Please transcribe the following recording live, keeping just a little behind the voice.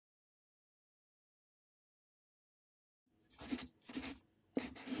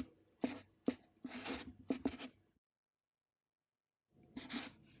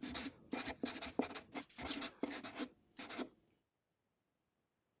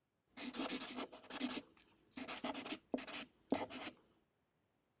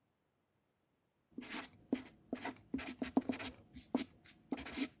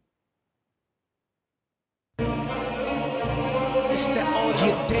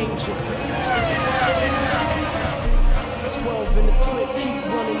danger. 12 in the clip, keep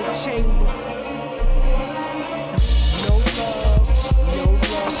running the chamber. No love, no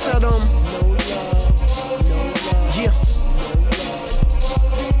love. I said no love, no love. Yeah.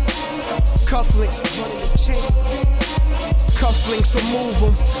 Cufflinks, running the chamber. Cufflinks, remove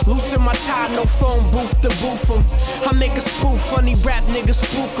them. Loosen my tie, no phone booth to booth them. I make a spoof, funny rap niggas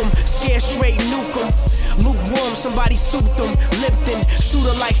spook them. Scare straight, nuke them. Lukewarm, somebody souped them. Lipton,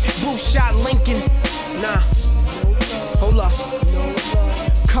 shooter like Booth shot Lincoln. Nah, hold up.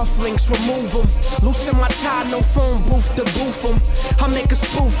 Cufflinks, remove them. Loosen my tie, no phone booth to booth them. I make a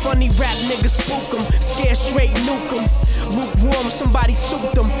spoof, funny rap niggas spook them. Scare straight, nuke them. Lukewarm, somebody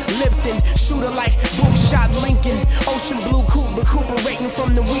souped them. Lipton, shooter like Booth shot Lincoln. Ocean blue coupe, recuperating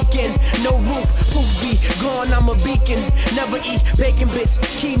from the weekend. No roof, poof be gone, I'm a beacon. Never eat bacon bits,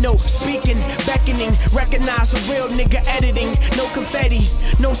 keynote speaking. Beckoning, recognize a real nigga editing. No confetti,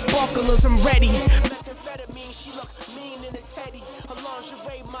 no sparklers, I'm ready. Methamphetamine, she look mean in a teddy. A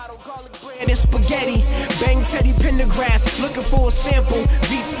lingerie model, garlic bread and spaghetti. Bang Teddy Pendergrass, looking for a sample.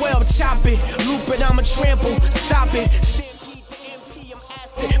 V12, chop it, loop it, I'ma trample. Stop it, stampede the MP, I'm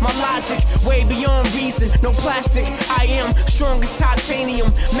acid. My logic, way beyond reason. No plastic, I am strong as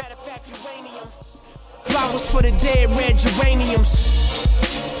titanium. Matter of fact, uranium. Flowers for the dead, red geraniums.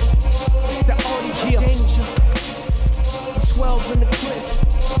 It's the audio danger. 12 in the clip,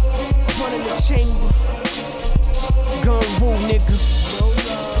 running the chamber. Gun rule, nigga. No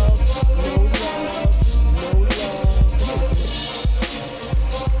love, no love, no love.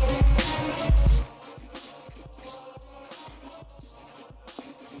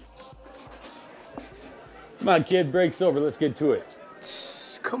 Come on, kid, break's over. Let's get to it.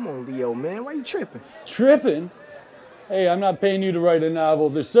 Come on, Leo, man. Why you tripping? Tripping? Hey, I'm not paying you to write a novel.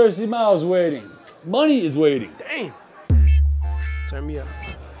 There's 30 miles waiting. Money is waiting. Damn. Turn me up.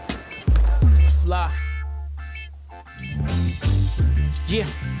 Fly. Yeah.